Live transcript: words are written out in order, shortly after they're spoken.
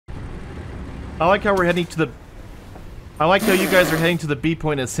I like how we're heading to the... I like how you guys are heading to the B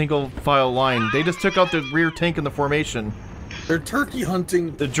point in a single file line. They just took out the rear tank in the formation. They're turkey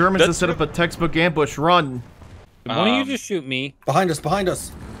hunting. The Germans have set up a textbook ambush. Run. Why don't you just shoot me? Behind us, behind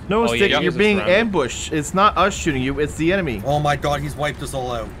us. No, Stick, yeah, you're being ambushed. It's not us shooting you, it's the enemy. Oh my god, he's wiped us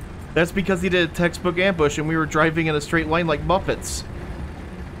all out. That's because he did a textbook ambush and we were driving in a straight line like Muppets.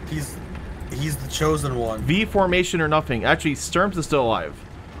 He's the chosen one. V formation or nothing. Actually, Sturms is still alive.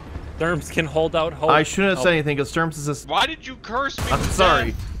 Sturms can hold out hope. I shouldn't have said anything because Sturms is a... Why did you curse me? I'm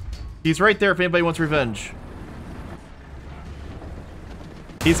sorry. He's right there if anybody wants revenge.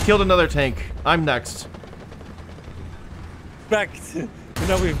 He's killed another tank. I'm next. Respect. You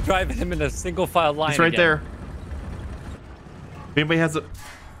know, we've driven him in a single file line. He's right again. there. If anybody has a...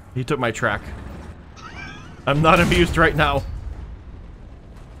 He took my track. I'm not amused right now.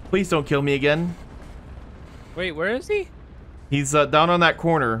 Please don't kill me again. Wait, where is he? He's down on that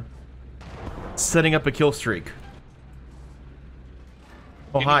corner, setting up a kill streak.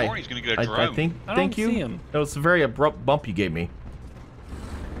 Oh, hi. He's gonna get a drone. Thank you. See him. That was a very abrupt bump you gave me.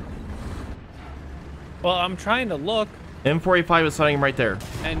 Well, I'm trying to look. M4A5 is sighting him right there.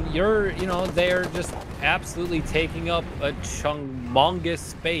 And you're, you know, they're just absolutely taking up a humongous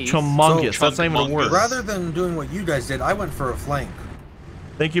space. Humongous. That's not even a word. Rather than doing what you guys did, I went for a flank.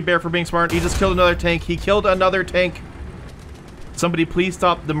 Thank you, Bear, for being smart. He just killed another tank. He killed another tank. Somebody please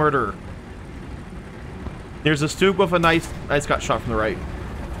stop the murderer. There's a Stug with a knife. I just got shot from the right.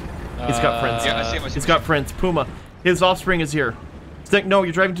 He's got friends. Yeah, I see him. He's got friends. Puma. His offspring is here. Stick, no,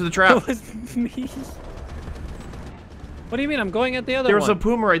 you're driving to the trap. It was me. What do you mean? I'm going at the other There's one. a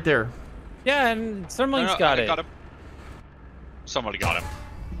Puma right there. Yeah, and Sturmling's got it. Got him. Somebody got him.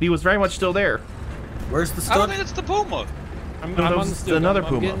 He was very much still there. Where's the I don't Stug? think it's the Puma. I'm No, on that the was Stug. another I'm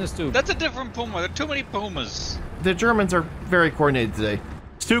Puma. getting the Stug. That's a different Puma. There are too many Pumas. The Germans are very coordinated today.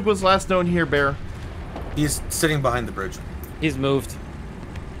 Stug was last known here, Bear. He's sitting behind the bridge. He's moved.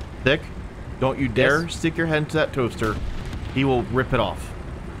 Dick, don't you dare Yes? stick your head into that toaster. He will rip it off.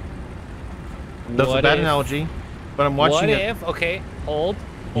 That's a What bad if- analogy, but I'm watching What it. if? Okay, hold.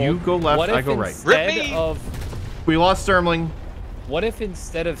 You go left, What I if go right. instead Rip me! of We lost Sturmling. what if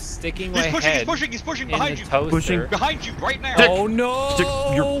instead of sticking my He's pushing, head he's pushing in behind the you. toaster? Pushing. Behind you, right now. Dick. Oh no! Stick,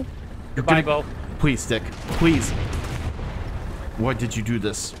 you're Goodbye, gonna... Bo. Please, Stick. Please. Why did you do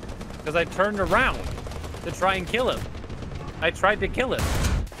this? Because I turned around to try and kill him. I tried to kill him.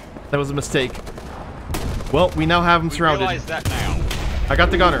 That was a mistake. Well, we now have him We surrounded. realize that now. I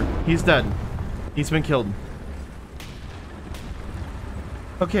got the gunner. He's dead. He's been killed.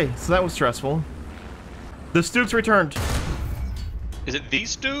 Okay, so that was stressful. The Stugs returned. Is it the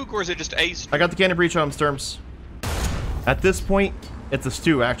Stug or is it just a Stug? I got the cannon breach on him, Sturms. At this point, it's a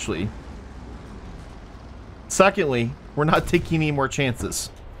stew, actually. Secondly, we're not taking any more chances.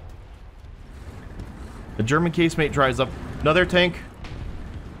 The German casemate drives up. Another tank.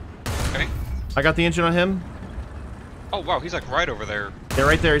 Okay. I got the engine on him. Oh wow, he's like right over there. Yeah,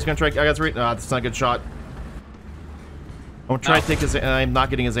 right there. He's gonna try. I got three. Nah, that's not a good shot. I'm gonna try to take his. I'm not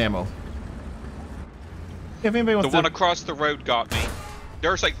getting his ammo. If anybody wants The one to, across the road got me.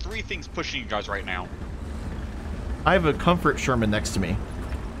 There's like 3 things pushing you guys right now. I have a comfort Sherman next to me.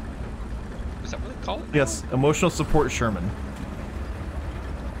 Is that what they call it? Yes, emotional support Sherman.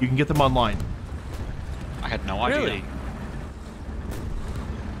 You can get them online. I had no idea. Really?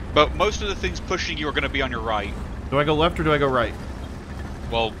 But most of the things pushing you are going to be on your right. Do I go left or do I go right?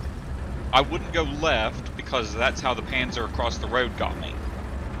 Well, I wouldn't go left because that's how the Panzer across the road got me.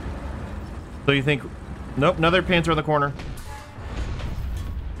 So you think... Nope, another Panzer in the corner.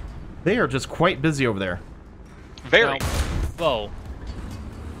 They are just quite busy over there. Very. Now, Bo,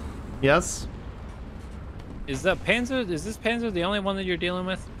 Yes? is this Panzer the only one that you're dealing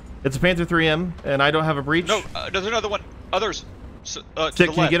with? It's a Panzer 3M, and I don't have a breach. No, there's another one. Others. To Stick, the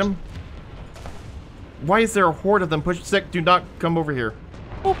can you left. get him? Why is there a horde of them? Push Stick, do not come over here.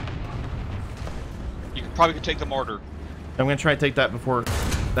 You probably could take the mortar. I'm gonna try and take that before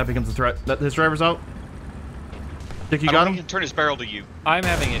that becomes a threat. His driver's out. Stick, you I got don't him? think he can turn his barrel to you. I'm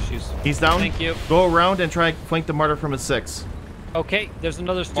having issues. He's down. Thank you. Go around and try and flank the martyr from his 6. Okay, there's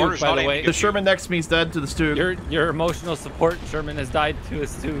another Stug, Mortar's by not the aiming way. at The Sherman next to me is dead to the Stug. Your emotional support Sherman has died to a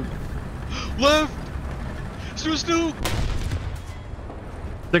Stug. Left! Stu! Stick,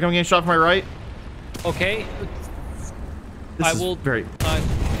 I'm getting shot from my right. Okay. This I is will. very... I'll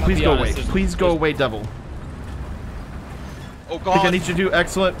Please be go honest, away. Please go away, devil. Oh I think god. I need you to do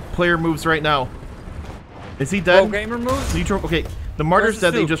excellent player moves right now. Is he dead? gamer moves? You drove, okay, the martyr's Where's the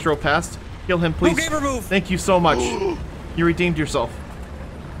dead that you Stug? just drove past. Kill him, please. gamer move! Thank you so much. You redeemed yourself.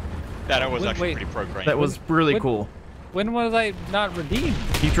 That was actually Wait. pretty pro-grain. That was really What- cool. When was I not redeemed?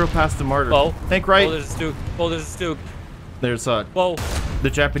 He drove past the martyr. Whoa. Think right. Oh, there's a Stuke. Oh, there's a Stuke. There's Whoa. the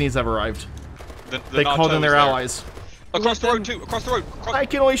Japanese have arrived. The They called in Nato their is there. allies. Across the road too. Across the road. I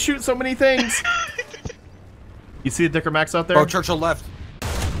can only shoot so many things. You see the Dicker Max out there? Bro, Churchill left.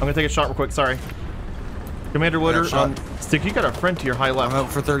 I'm gonna take a shot real quick. Sorry. Commander Woodard, shot. Stick, you got a friend to your high I'm left.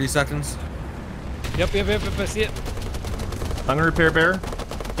 out for 30 seconds. Yep, I see it. I'm gonna repair Bear.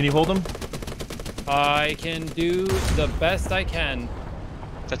 Can you hold him? I can do the best I can.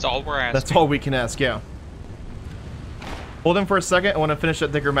 That's all we're asking. That's all we can ask, yeah. Hold him for a second. I want to finish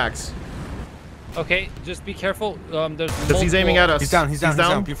that Dicker Max. Okay, just be careful. There's Because he's aiming at us. He's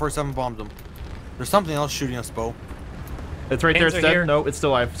down. P-47 bombed him. There's something else shooting us, Bo. It's right there. Hands It's are dead. here. No, it's still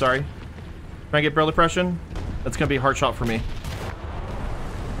alive. Sorry. Try and get barrel depression. That's gonna be a hard shot for me.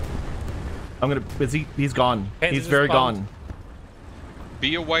 I'm gonna. He's gone. Hands He's are very just bombed. gone.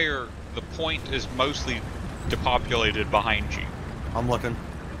 Be aware, the point is mostly depopulated behind you. I'm looking.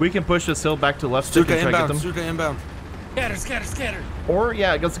 We can push this hill back to the left stick Stuka and try to get inbound. them. Stuka inbound. Scatter, scatter, scatter. Or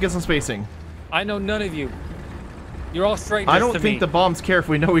yeah, let's get some spacing. I know none of you. You're all strangers I don't to think me. the bombs care if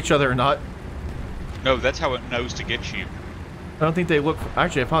we know each other or not. No, that's how it knows to get you. I don't think they look.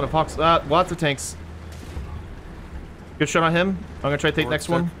 Actually, I found a fox. Lots of tanks. Good shot on him. I'm gonna try to take Forward next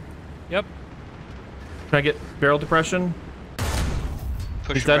stick. one. Yep. Try to get barrel depression.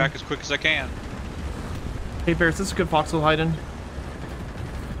 Push He's her dead. back as quick as I can. Hey Bear, is this a good foxhole hide in?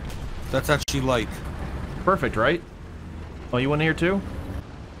 That's actually light. Perfect, right? Oh, you want to hear too?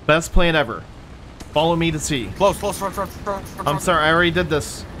 Best plan ever. Follow me to see. Close, front. I'm sorry, I already did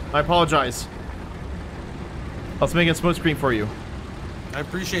this. I apologize. Let's make a smoke screen for you. I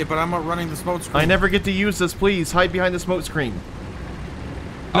appreciate it, but I'm not running the smoke screen. I never get to use this. Please hide behind the smoke screen.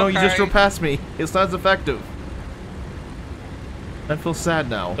 No, you just Okay. drove past me. It's not as effective. I feel sad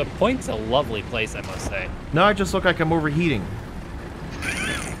now. The point's a lovely place, I must say. Now I just look like I'm overheating.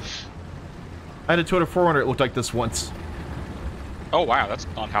 I had a Toyota 400. It looked like this once. Oh wow, that's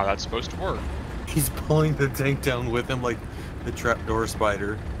not how that's supposed to work. He's pulling the tank down with him like the trapdoor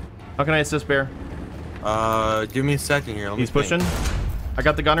spider. How can I assist, Bear? Give me a second here. Let me He's pushing. think. I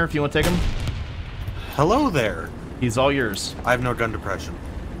got the gunner if you want to take him. Hello there. He's all yours. I have no gun depression.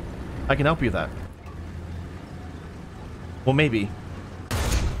 I can help you with that. Well, maybe.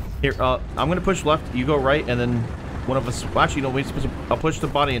 Here, I'm gonna push left. You go right, and then one of us. Well, actually, no. I'll push the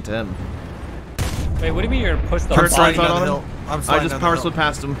body into him. Wait, what do you mean you're gonna push the Turret body? sights on down the him. hill. I'm I sliding just down the power hill. slid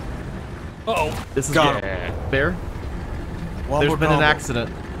past him. Uh-oh. This is Got good. him. Bear, One there's more been an combo. accident.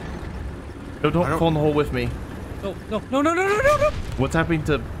 No, I don't don't- fall in the hole with me. No. What's happening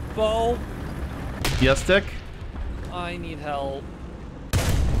to Bo, yes, Dick? I need help.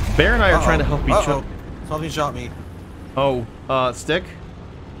 Bear and I are trying to help each other. Something shot me. Oh, Stick?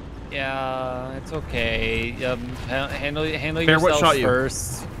 Yeah, it's okay. Handle Bear, what yourself shot you?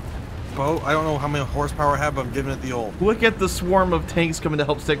 first. Bo, I don't know how many horsepower I have, but I'm giving it the old. Look at the swarm of tanks coming to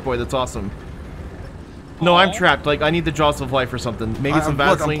help Stick Boy. That's awesome. No, I'm Aw. trapped. Like, I need the jaws of life or something. Maybe some Look,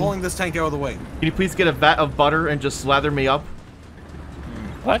 I'm Vaseline. pulling this tank out of the way. Can you please get a vat of butter and just slather me up,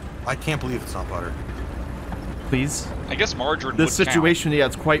 What? I can't believe it's not butter. please? I guess margarine This would count. situation, yeah,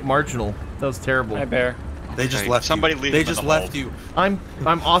 it's quite marginal. That was terrible. Hi, Bear. They just Okay, left somebody you. leave They him in just the left hold. you.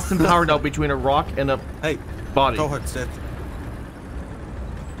 I'm Austin Power now between a rock and a Hey, body. go ahead, sit.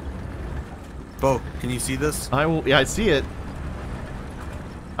 Bo, can you see this? I will. Yeah, I see it.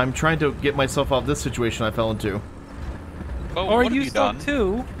 I'm trying to get myself out of this situation I fell into. Oh, Or what have you you stuck done?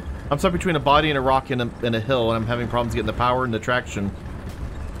 too? I'm stuck between a body and a rock and a hill, and I'm having problems getting the power and the traction.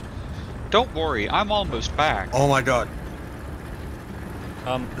 Don't worry, I'm almost back. Oh my god.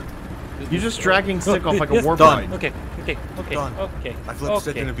 You're just dragging Stick off like a Yes, war done. bride. Okay. Done. Okay. I flipped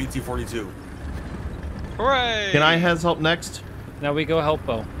Stick in a BT-42. Hooray! Can I has help next? Now we go help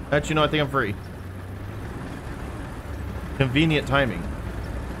Bo. Actually, no, I think I'm free. Convenient timing.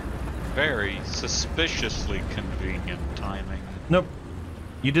 Very suspiciously convenient timing. Nope.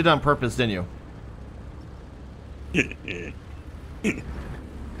 You did it on purpose, didn't you?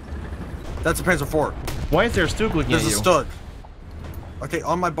 That's a Panzer IV. Why is there a Stook looking There's at a you? stud. Okay,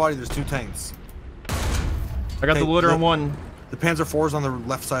 on my body there's two tanks. I got Hey, the loader look. on one. The Panzer IV's on the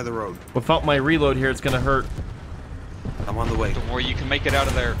left side of the road. Without my reload here, it's gonna hurt. I'm on the way. Don't worry, you can make it out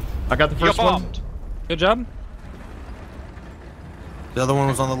of there. I got the You got first one. bombed. Good job. The other one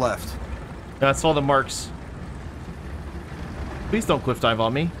was on the left. Yeah, I saw the marks. Please don't cliff dive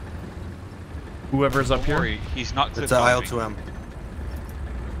on me. Whoever's up Don't here. worry, he's not It's cliff an diving. IL-2M.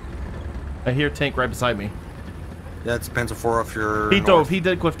 I hear a tank right beside me. Yeah, it's a Panzer IV off your He north. dove. He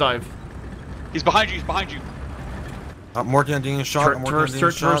did cliff dive. He's behind you, he's behind you. I'm working on doing a shot. I'm working on doing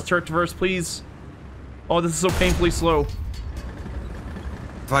a shot. Traverse, please. Oh, this is so painfully slow.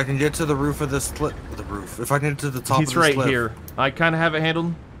 If I can get to the roof of this cliff, if I can get to the top of He's this right cliff. here. I kind of have it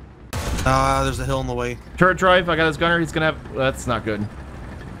handled. There's a hill in the way. Turret drive. I got his gunner. He's gonna have. That's not good.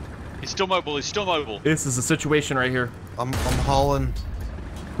 He's still mobile. He's still mobile. This is a situation right here. I'm hauling.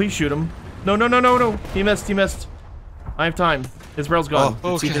 Please shoot him. No, no, no, no, no. He missed. He missed. I have time. His barrel's gone.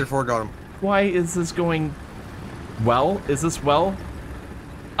 Oh, C34 got him. Why is this going well? Is this well?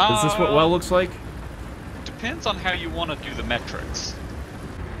 Is this what well looks like? Depends on how you want to do the metrics.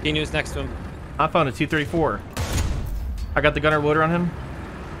 Genu's next to him. I found a T-34. I got the gunner loader on him.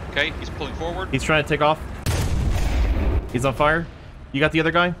 Okay, he's pulling forward. He's trying to take off. He's on fire. You got the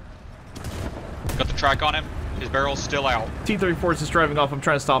other guy? Got the track on him. His barrel's still out. T-34 is just driving off. I'm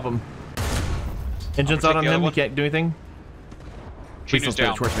trying to stop him. Engine's I'm out gonna on take the him. other He can't do anything. Please don't Genu's spit it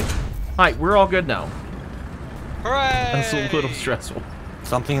down. towards me. Alright, we're all good now. Hooray! That's a little stressful.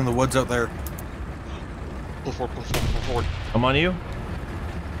 Something in the woods out there. Pull forward, pull forward, pull forward. I'm on you.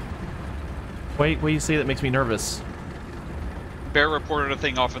 Wait, what do you say that makes me nervous? Bear reported a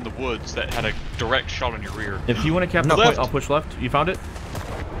thing off in the woods that had a direct shot in your rear. If you want to cap the No. point, Left. I'll push left. You found it?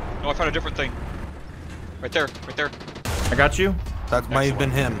 No, I found a different thing. Right there, right there. I got you. That might have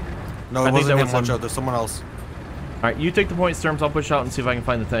been him. No, I it think that wasn't him. was Watch him. out. There's someone else. Alright, you take the point, Sturms. I'll push out and see if I can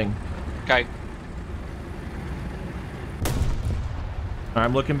find the thing. Okay. Alright,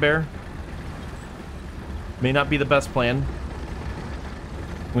 I'm looking, Bear. May not be the best plan.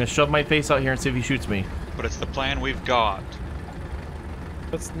 I'm gonna shove my face out here and see if he shoots me. But it's the plan we've got.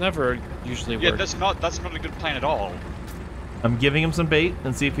 That's never usually Yeah, work. that's not a good plan at all. I'm giving him some bait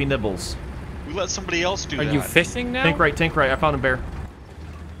and see if he nibbles. We let somebody else do Are that. you fishing now? Tank right, tank right. I found him, Bear.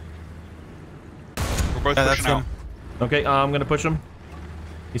 We're both Yeah, that's pushing out. him. Okay, I'm gonna push him.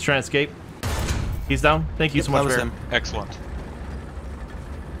 He's trying to escape. He's down. Thank you Yep, so much, that was Bear. him. Excellent.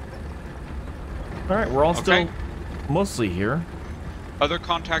 Alright, we're all still Okay. mostly here. Other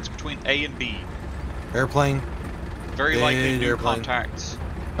contacts between A and B. Airplane. Very likely Big new airplane. contacts.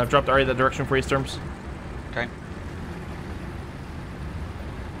 I've dropped Ari that direction for you, Sturms. Okay.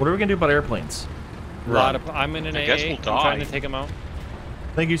 What are we gonna do about airplanes? A lot of, I'm in an I AA. guess we'll I'm trying die. to take him out.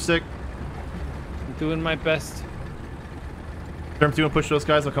 Thank you, Stick. I'm doing my best. Sturms, do you want to push those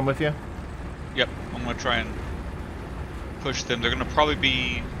guys? I'll come with you. Yep. I'm gonna try and push them. They're gonna probably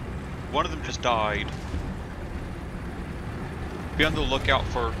be. One of them just died. Be on the lookout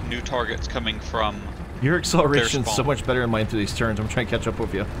for new targets coming from. Your acceleration's spawn. so much better than mine through these turns. I'm trying to catch up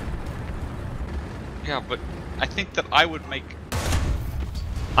with you. Yeah, but I think that I would make.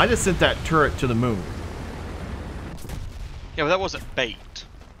 I just sent that turret to the moon. Yeah, but that wasn't bait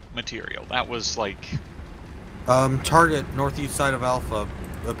material. That was like. Target northeast side of Alpha,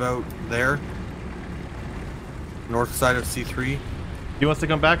 about there. North side of C3. You want us to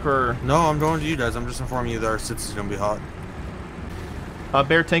come back or? No, I'm going to you guys. I'm just informing you that our sits is gonna be hot.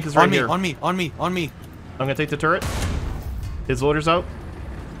 Bear tank is right On me, here. on me, on me, on me. I'm gonna take the turret. His loader's out.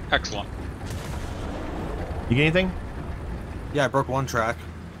 Excellent. You get anything? Yeah, I broke one track.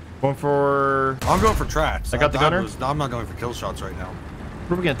 Going for. I'm going for tracks. I got the gunner. I'm not going for kill shots right now.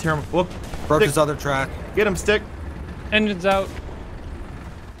 We're gonna tear him. Look, Broke Stick. his other track. Get him, Stick. Engine's out.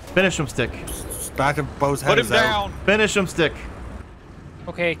 Finish him, Stick. Back of Bo's head Put him is out. down. Finish him, Stick.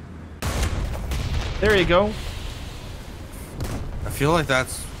 Okay. There you go. I feel like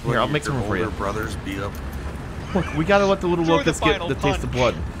that's what Here, I'll make some your for you. older brothers beat up. Look, we gotta let the little Throw the locusts get final the taste of punch.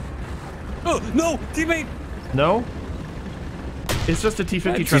 blood. Oh, no! Teammate! No? It's just a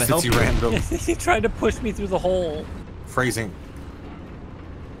T-50 trying to help you. random. He tried to push me through the hole. Phrasing.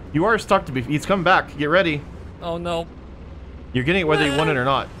 You are stuck to be. He's coming back. Get ready. Oh, no. You're getting it whether you want it or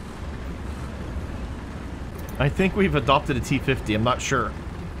not. I think we've adopted a T-50. I'm not sure.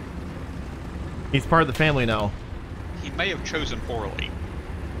 He's part of the family now. He may have chosen poorly.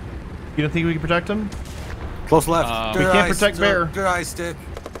 You don't think we can protect him? Close left. We can't protect Bear. Good eye, Stick.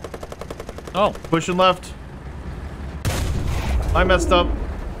 Oh, Pushing left. I messed up.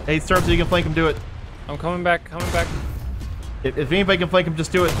 Hey, Storm, so you can flank him, do it. I'm coming back, coming back. If anybody can flank him,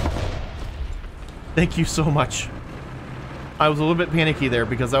 just do it. Thank you so much. I was a little bit panicky there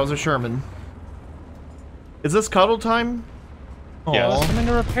because I was a Sherman. Is this cuddle time? Yes. I was Aw. coming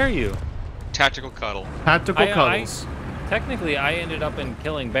to repair you. Tactical cuddle. Tactical I- cuddles. Technically, I ended up in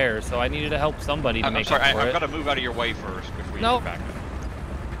killing bears, so I needed to help somebody to I'm make sorry. up for I've it. got to move out of your way first before you No. get back.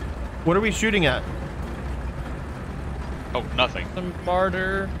 What are we shooting at? Oh, nothing. Some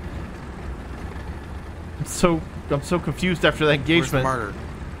martyr. I'm so confused after that Where's the engagement. martyr?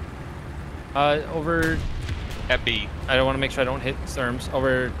 Over. At B. I don't want to make sure I don't hit Sturms.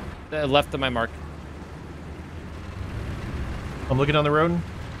 Over left of my mark. I'm looking down the road.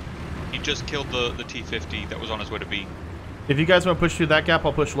 He just killed the T-50 that was on his way to B. If you guys want to push through that gap,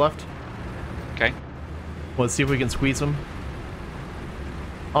 I'll push left. Okay. Let's see if we can squeeze him.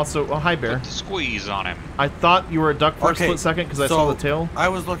 Also, oh, hi, Bear. Put the squeeze on him. I thought you were a duck for a split second because I saw the tail. I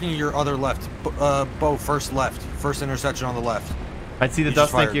was looking at your other left. Bo, first left. First intersection on the left. I see the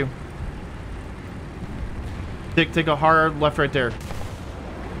dust, thank you. Take a hard left right there.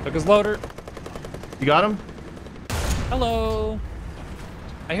 Took his loader. You got him? Hello.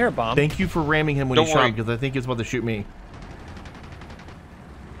 I hear a bomb. Thank you for ramming him when Don't you shot worry. him because I think he's about to shoot me.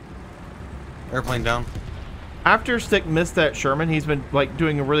 Airplane down. After Stick missed that Sherman, he's been like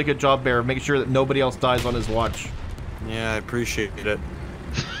doing a really good job, Bear, of making sure that nobody else dies on his watch. Yeah, I appreciate it.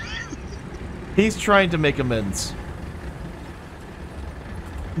 He's trying to make amends.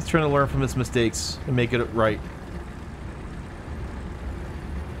 He's trying to learn from his mistakes and make it right.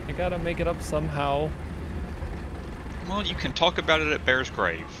 I gotta make it up somehow. Well, you can talk about it at Bear's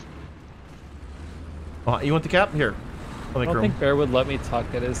grave. You want the cap? Here. I don't think Bear would let me talk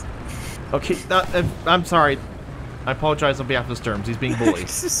at his... Okay, I'm sorry. I apologize on behalf of his terms. He's being bullied.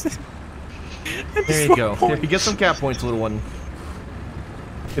 There you go. Here, you get some cap points, little one.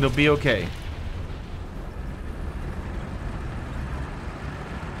 It'll be okay.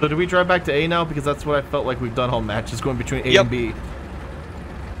 So do we drive back to A now? Because that's what I felt like we've done all match, is going between A and B.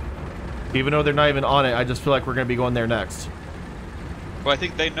 Even though they're not even on it, I just feel like we're going to be going there next. Well, I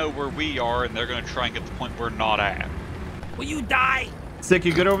think they know where we are, and they're going to try and get the point we're not at. Will you die? Sick,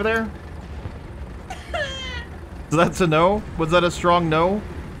 you good over there? So that's a no? Was that a strong no?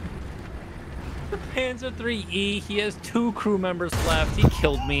 The Panzer IIIe, he has 2 crew members left. He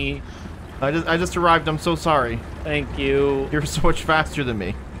killed me. I just arrived. I'm so sorry. Thank you. You're so much faster than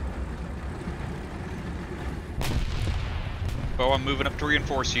me. Oh, I'm moving up to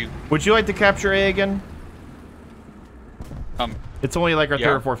reinforce you. Would you like to capture A again? It's only like our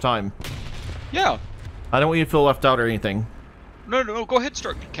third or fourth time. Yeah. I don't want you to feel left out or anything. No, go ahead and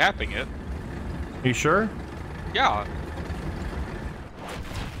start capping it. Are you sure? Yeah.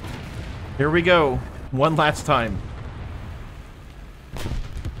 Here we go. One last time.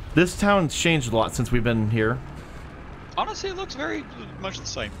 This town's changed a lot since we've been here. Honestly, it looks very much the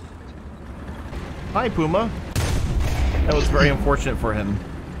same. Hi, Puma. That was very unfortunate for him.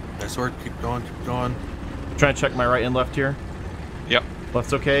 Nice work. Keep going. Keep going. Trying to check my right and left here. Yep.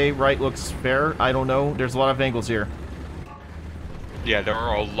 Left's okay. Right looks fair. I don't know. There's a lot of angles here. Yeah, there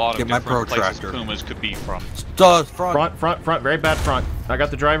are a lot of different places Pumas could be from. Front. Very bad front. I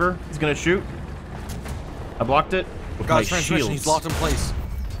got the driver. He's gonna shoot. I blocked it with my shields. He's locked in place.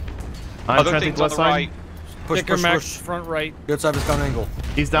 I'm trying to take the left side. Right. Push. Front right. Good side of his gun angle.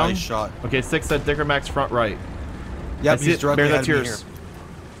 He's down. Nice shot. Okay, 6 said Dicker Max front right. Yep, he's directly ahead of me here.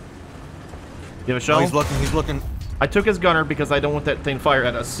 You have a shell? Oh, he's looking. I took his gunner because I don't want that thing to fire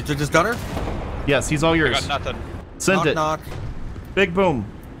at us. You took his gunner? Yes, he's all yours. I got nothing. Send it. Knock. Big boom.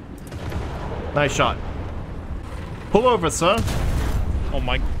 Nice shot. Pull over, sir. Oh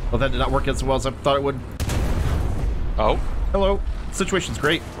my... Well, that did not work as well as I thought it would. Oh. Hello. Situation's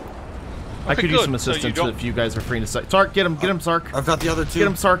great. I could use some assistance if you guys are free to say. Sark, get him, Sark. I've got the other 2. Get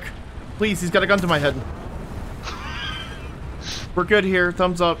him, Sark. Please, he's got a gun to my head. We're good here.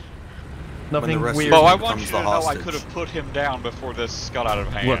 Thumbs up. Nothing weird. Oh, I want you to know I could have put him down before this got out of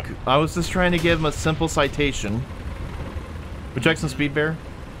hand. Look, I was just trying to give him a simple citation. Project some speed, Bear.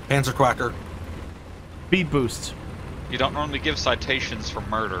 Panzer Quacker. Speed boost. You don't normally give citations for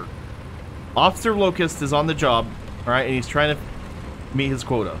murder. Officer Locust is on the job, alright, and he's trying to meet his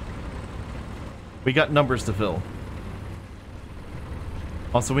quota. We got numbers to fill.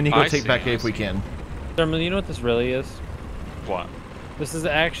 Also, we need to go take back A if we can. Sherman, you know what this really is? What? This is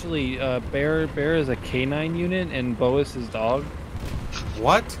actually, Bear is a canine unit and Bo is his dog.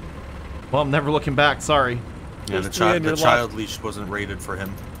 What? Well, I'm never looking back, sorry. Yeah, the child leash wasn't rated for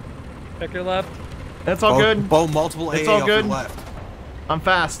him. Check your left. That's all good. Bo, multiple it's AA all good. Left. I'm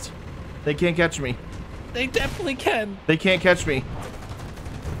fast. They can't catch me. They definitely can. They can't catch me.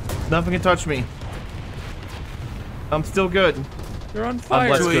 Nothing can touch me. I'm still good. You're on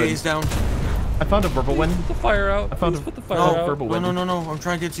fire. I'm 2 AAs down. I found a verbal win. Put the fire out. I found put the fire out. Verbal win. No. I'm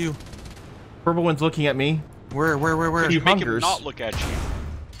trying to get to you. Verbal win's looking at me. Where? He You make him hungers. not look at you.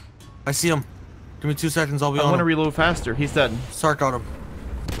 I see him. Give me 2 seconds. I'll be on I want to him. reload faster. He's dead. Sark got him.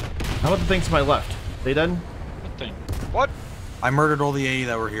 How about the things to my left? They dead? What thing? What? I murdered all the AA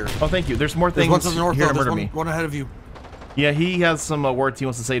that were here. Oh, thank you. There's more There's things one to the north, here to though. murder There's me. one ahead of you. Yeah, he has some words he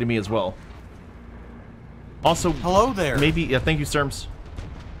wants to say to me as well. Also, hello there. Maybe, yeah, thank you, Sturms.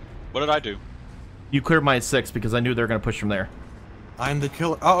 What did I do? You cleared my 6 because I knew they were going to push from there. I'm the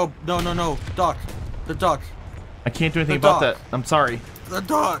killer. Oh, no. Duck. The duck. I can't do anything The about dock. that. I'm sorry. The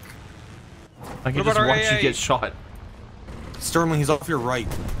duck. I can What just about our watch you AA? get shot. Sterling, he's off your right.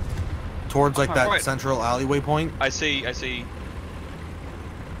 Towards like my that right. central alleyway point. I see.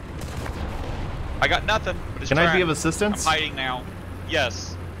 I got nothing. But Can I be trapped. of assistance? I'm hiding now.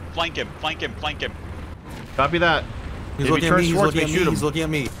 Yes. Flank him. Copy that. He's If he looking at turns me, he's towards looking me, at me, shoot him. he's looking at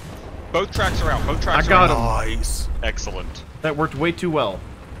me. Both tracks around. Both tracks I got around. him. Nice. Excellent. That worked way too well.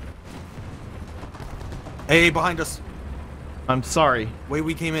 Hey, behind us. I'm sorry. Way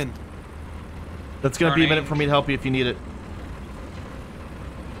we came in. That's gonna be a minute Turning. for me to help you if you need it.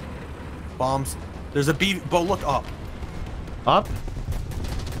 Bombs. There's a B. Bo, look up. Up?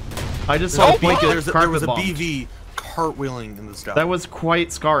 I just saw a blanket there was a carpet bomb. BV cartwheeling in the sky. That was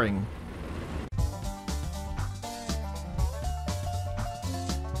quite scarring.